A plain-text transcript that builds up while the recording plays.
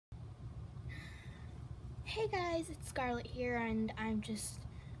Hey guys, it's Scarlet here, and I'm just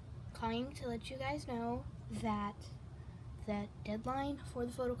calling to let you guys know that the deadline for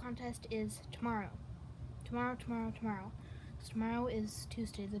the photo contest is tomorrow. Tomorrow. So tomorrow is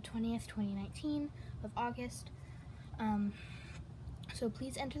Tuesday, the 20th, 2019 of August. So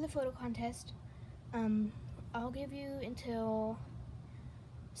please enter the photo contest. I'll give you until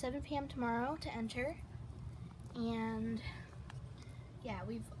 7 p.m. tomorrow to enter. And yeah,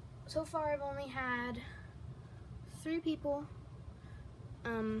 so far I've only had 3 people.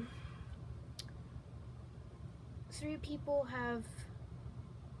 3 people have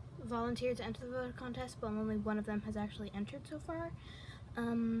volunteered to enter the photo contest, but only one of them has actually entered so far.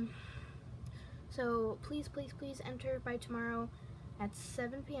 So please enter by tomorrow at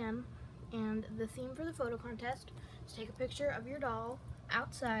 7 p.m. And the theme for the photo contest is take a picture of your doll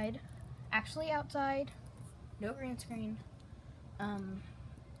outside, actually outside, no green screen.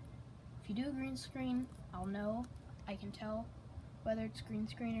 If you do a green screen, I'll know. I can tell whether it's green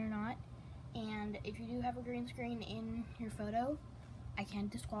screen or not. And if you do have a green screen in your photo, I can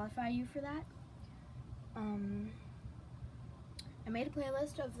disqualify you for that. I made a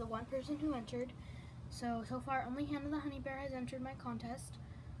playlist of the one person who entered. So far only Hannah the Honey Bear has entered my contest.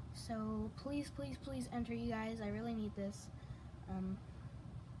 So please enter, you guys. I really need this.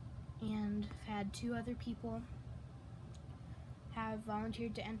 And I've had 2 other people have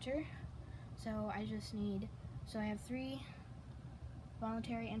volunteered to enter. So I have 3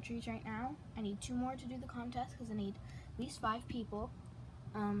 voluntary entries right now. I need 2 more to do the contest because I need at least 5 people.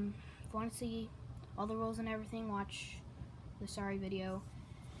 If you want to see all the rules and everything, watch the sorry video.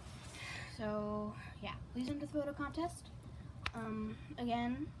 So yeah, please enter the photo contest.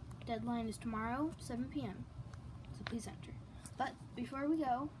 Again, deadline is tomorrow, 7 p.m. So please enter. But before we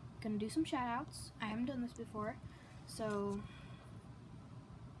go, I'm gonna do some shout outs. I haven't done this before, so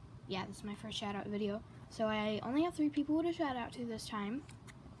yeah, this is my first shout out video. So I only have 3 people to shout out to this time.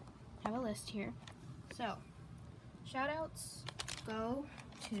 I have a list here. So shout outs go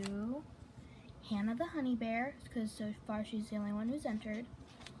to Hannah the Honey Bear, because so far she's the only one who's entered.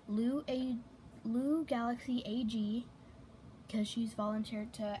 Lou Galaxy AG, because she's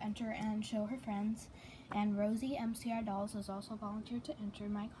volunteered to enter and show her friends. And Rosie MCR Dolls has also volunteered to enter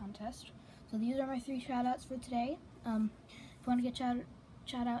my contest. So these are my 3 shout outs for today. If you want to get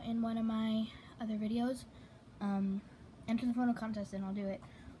shout out in one of my other videos, enter the photo contest and I'll do it,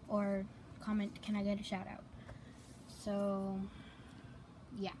 or comment, can I get a shout out? So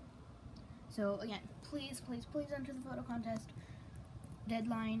yeah, so again, please enter the photo contest.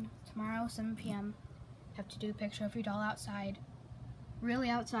 Deadline tomorrow, 7 p.m. Have to do a picture of your doll outside, really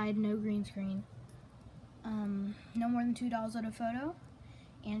outside, no green screen. No more than 2 dolls at a photo,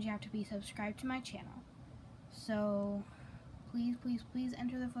 and you have to be subscribed to my channel. So please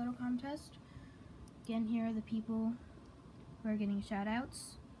enter the photo contest. Again, here are the people who are getting shout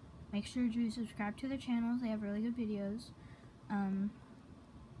outs. Make sure to subscribe to their channels, they have really good videos.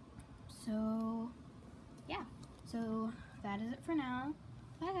 So yeah, so that is it for now.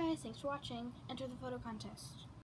 Bye guys, thanks for watching. Enter the photo contest.